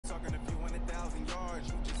yards,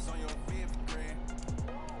 you just on your fifth grand.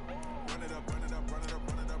 Run it up, run it up, run it up,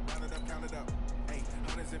 run it up, run it up, count it up. Hey,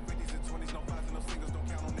 hundreds and fifties and twenties, no fives and no singles, don't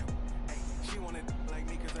count on them. Hey, she wanted like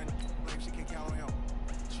me cause I like she can count on him.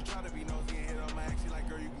 She try to be nosy and hit up my ex, she like,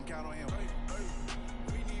 girl, you can count on him. Hey, hey,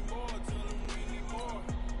 we need more, tell them we need more.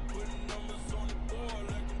 Putting numbers on the board,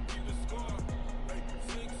 let them keep the score. Hey,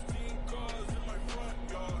 16 cars in my front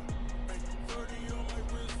yard. Hey, 30 on my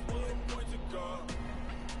wrist, one point to guard.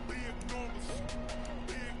 Big numbers,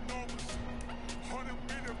 100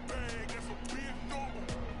 minute bag, that's a big number.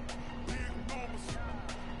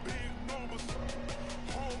 Big numbers,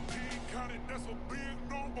 whole team counted, that's a big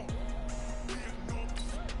number. Big numbers.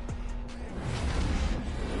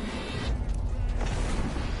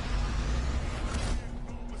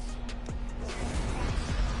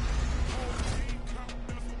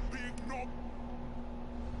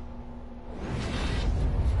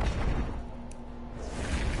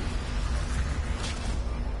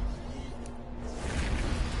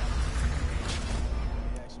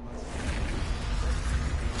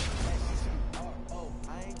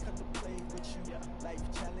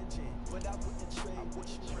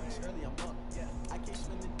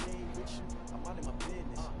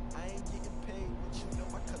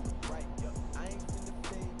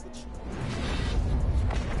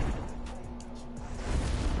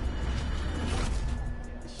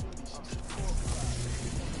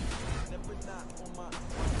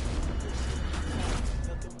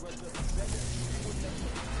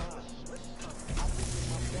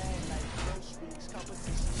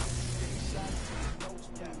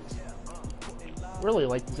 Really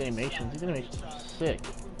like these animations. These animations are sick.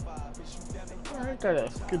 Alright, got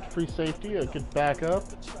a good free safety, a good backup.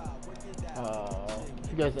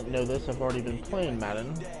 If you guys didn't know this, I've already been playing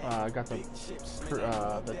Madden. I got the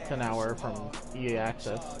 10 hour from EA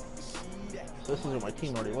Access. So this is what my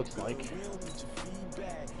team already looks like.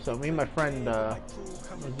 So me and my friend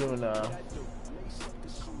was doing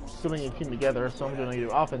putting a team together, so I'm going to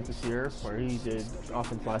do offense this year, where he did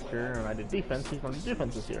offense last year, and I did defense. He's going to do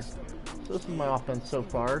defense this year. So this is my offense so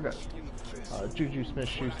far. Got Juju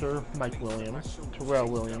Smith-Schuster, Mike Williams, Terrell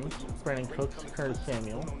Williams, Brandon Cooks, Curtis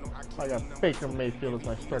Samuel. I got Baker Mayfield as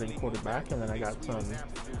my starting quarterback, and then I got some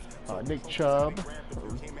Nick Chubb,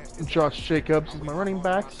 Josh Jacobs as my running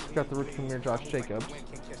backs. Got the rookie premier Josh Jacobs.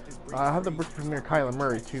 I have the rookie premier Kyler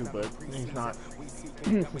Murray too, but he's not.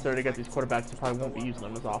 Since I already got these quarterbacks, I probably won't be using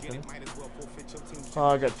them as often.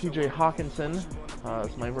 I got TJ Hawkinson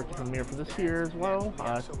as my rookie premier for this year as well.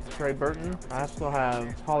 Trey Burton. I still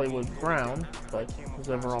have Hollywood Brown, but his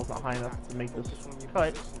overall's not high enough to make this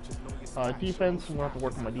cut. Defense, I'm going to have to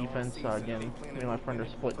work on my defense. Again, me and my friend are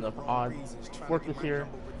splitting up odds work this year.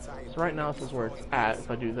 So right now, this is where it's at if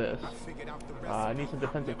I do this. I need some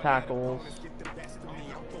defensive tackles.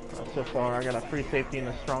 So far, I got a free safety in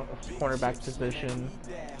a strong cornerback position.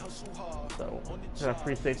 So, I got a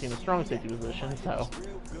free safety in a strong safety position, so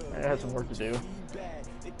it has some work to do.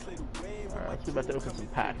 Alright, let's see about to open some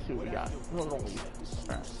packs, see what we got. No, don't leave.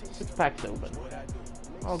 Alright, 6 packs open.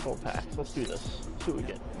 All gold packs. Let's do this. See what we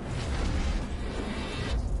get.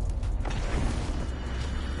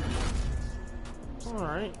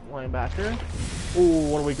 Alright, linebacker.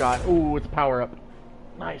 Ooh, what do we got? Ooh, it's power up.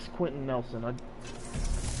 Nice, Quentin Nelson. I'd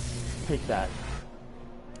take that.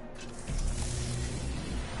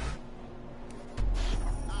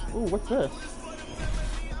 Ooh, what's this?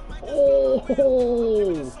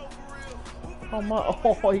 Oh! How much?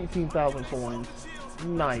 Oh, 18,000 coins.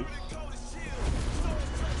 Nice.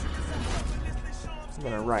 I'm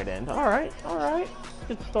gonna right end. Alright, alright.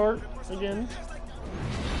 Good start again.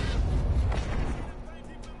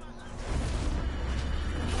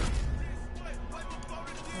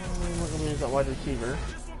 We're gonna use that wide receiver.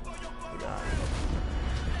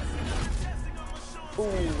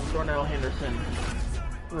 Ooh, Darnell Henderson.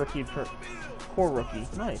 Rookie, core rookie.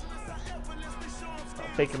 Nice.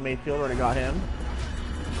 Baker Mayfield, already got him.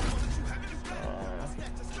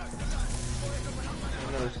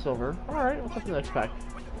 Another silver. Alright, what's up in the next pack?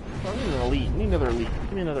 Oh, I need an elite. I need another elite.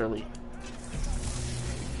 Give me another elite.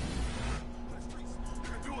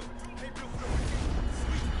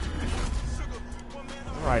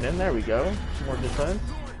 Alright, and there we go. Some more defense.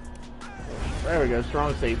 There we go,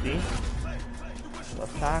 strong safety.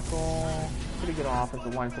 Left tackle. Pretty good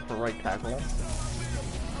offensive line for right tackle.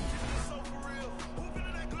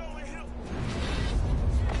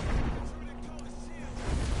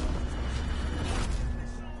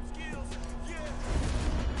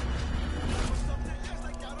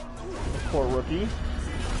 Poor rookie.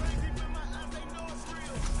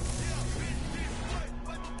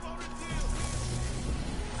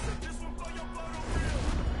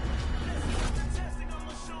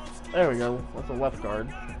 There we go. That's a left guard.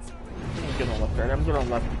 I'm good on left guard. I'm good on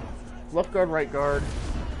left guard, right guard,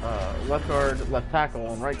 left guard, left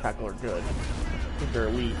tackle, and right tackle are good. I think they're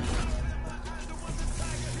elite.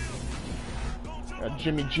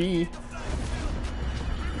 Jimmy G.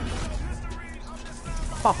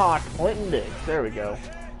 Haha, Clinton Diggs. There we go.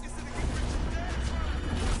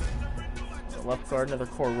 Left guard, another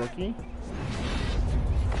core rookie.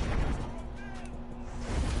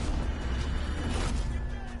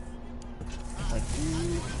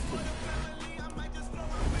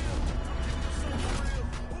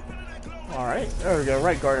 Alright, there we go.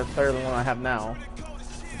 Right guard is better than the one I have now.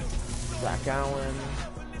 Zach Allen.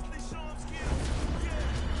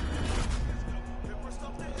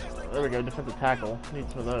 There we go, defensive tackle. Need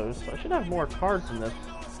some of those. So I should have more cards in this.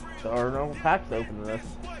 Or no packs to open in this.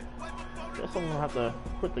 Guess I'm gonna have to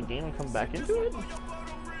quit the game and come back into it.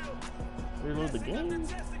 Reload the game.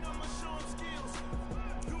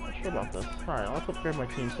 Not sure about this. Alright, let's upgrade my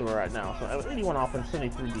team to where we're at now. So I have 81 offense,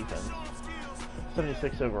 73 defense.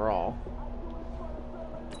 76 overall.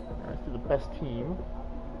 Alright, let's do the best team.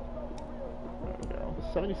 There we go.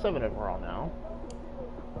 77 overall now.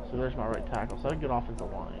 So there's my right tackle. So I have a good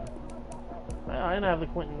offensive line. I didn't have the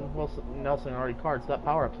Quentin Nelson already card, so that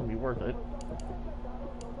power up's gonna be worth it.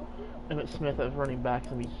 Emmett Smith as running back is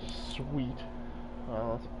gonna be sweet.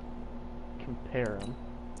 Let's compare him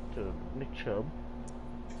to Nick Chubb.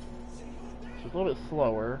 So he's a little bit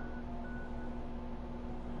slower.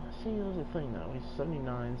 See, there's a thing though. He's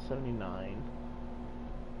 79, 79.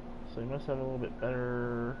 So he must have a little bit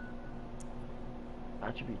better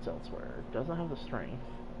attributes elsewhere. Doesn't have the strength.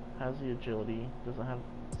 Has the agility. Doesn't have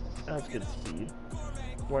as good speed.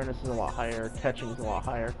 Awareness is a lot higher. Catching is a lot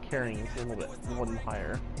higher. Carrying is a little bit one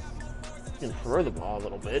higher. He can throw the ball a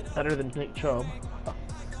little bit better than Nick Chubb.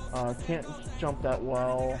 Can't jump that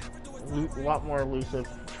well. A lot more elusive.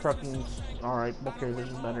 Trucking's alright. Ball carry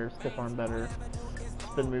vision better. Stiff arm better.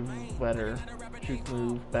 Spin move better. Juke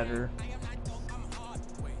move better.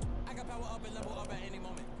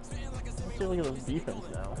 Let's see, look at this defense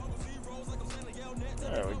now.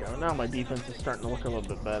 There we go. Now my defense is starting to look a little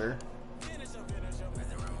bit better.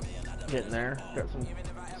 Getting there. Got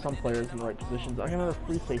some players in the right positions. I got another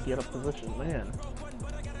free safety out of position. Man.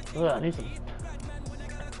 Ugh, I need some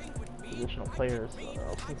positional players.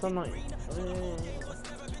 Since I'm not... I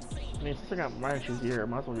mean, since I got Ryan Shazier, I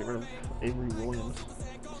might as well get rid of Avery Williams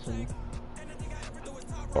soon.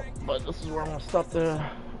 But this is where I'm going to stop the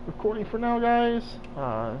recording for now, guys.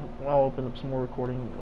 I'll open up some more recording